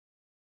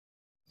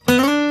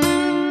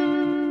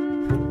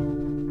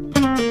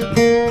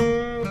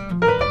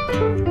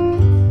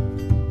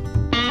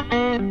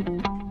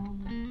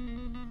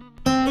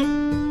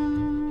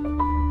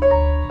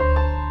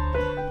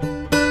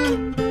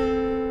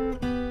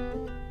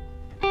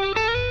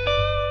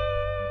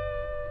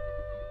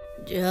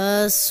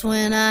Just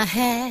when I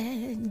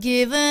had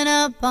given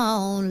up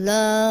on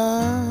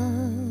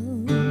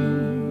love,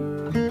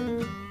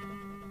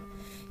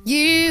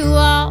 you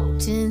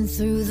walked in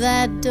through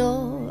that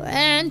door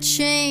and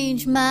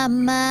changed my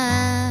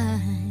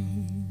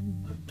mind.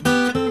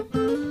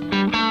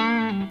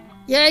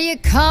 Yeah, you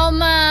caught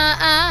my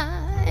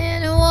eye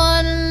and it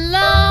wasn't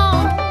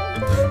long.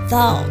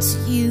 Thoughts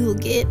you were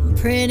getting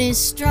pretty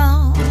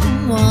strong,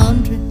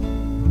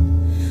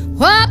 wondering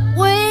what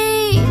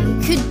we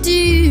could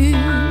do.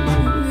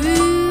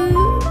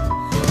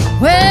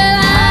 Well,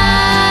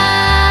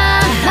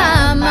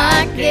 I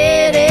might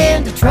get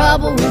into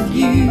trouble with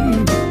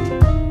you,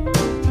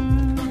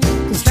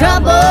 'cause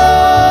trouble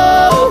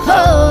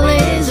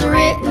is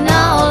written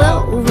all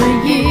over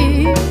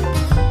you.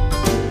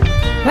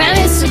 Well,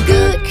 it's a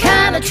good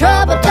kind of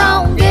trouble,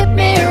 don't get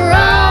me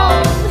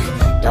wrong.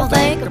 Don't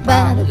think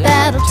about it,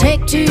 that'll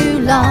take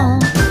too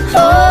long.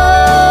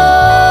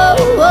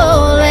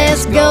 Oh,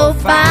 let's go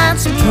find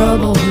some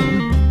trouble.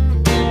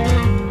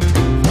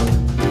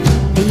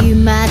 You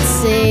might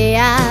say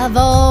I've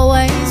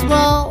always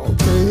walked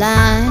the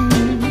line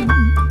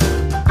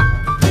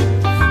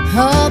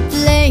of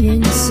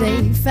playing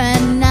safe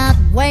and not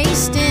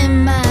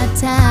wasting my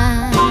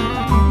time.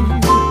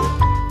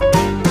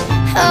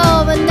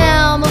 Oh, but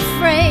now I'm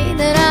afraid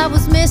that I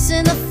was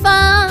missing the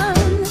fun.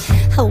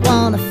 I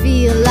wanna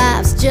feel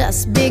life's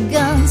just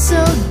begun.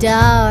 So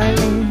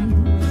darling,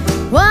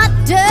 what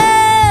do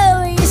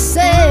you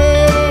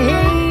say?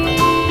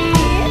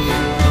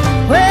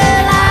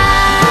 Well, I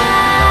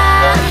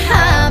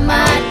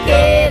might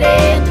get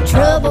into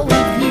trouble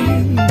with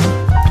you,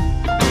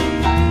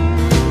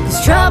 'cause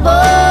trouble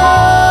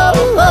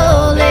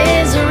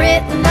is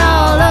written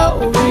all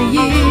over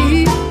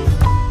you.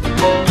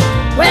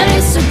 Well,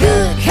 it's a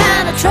good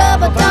kind of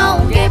trouble,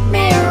 don't get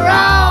me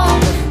wrong.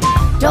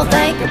 Don't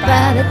think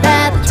about it,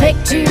 that'll take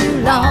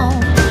too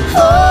long.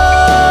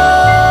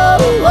 Oh,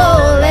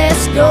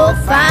 let's go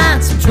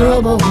find some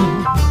trouble.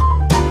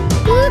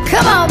 Ooh,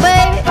 come on, baby.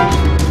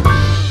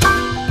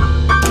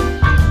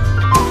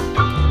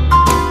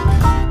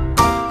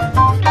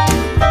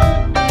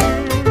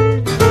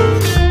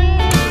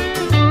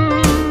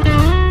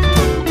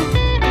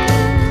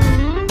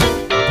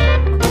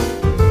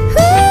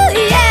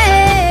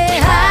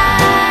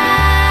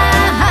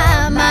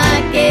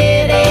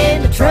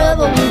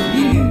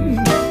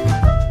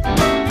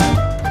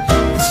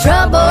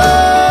 Trouble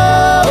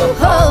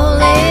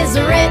is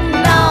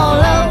written all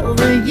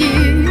over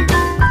you.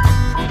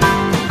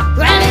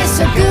 Well, it's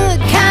a good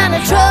kind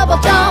of trouble,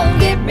 don't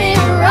get me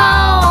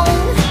wrong.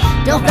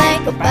 Don't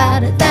think about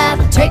it,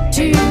 that'll take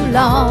too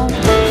long.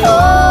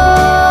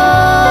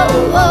 Oh,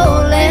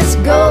 let's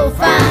go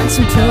find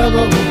some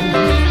trouble.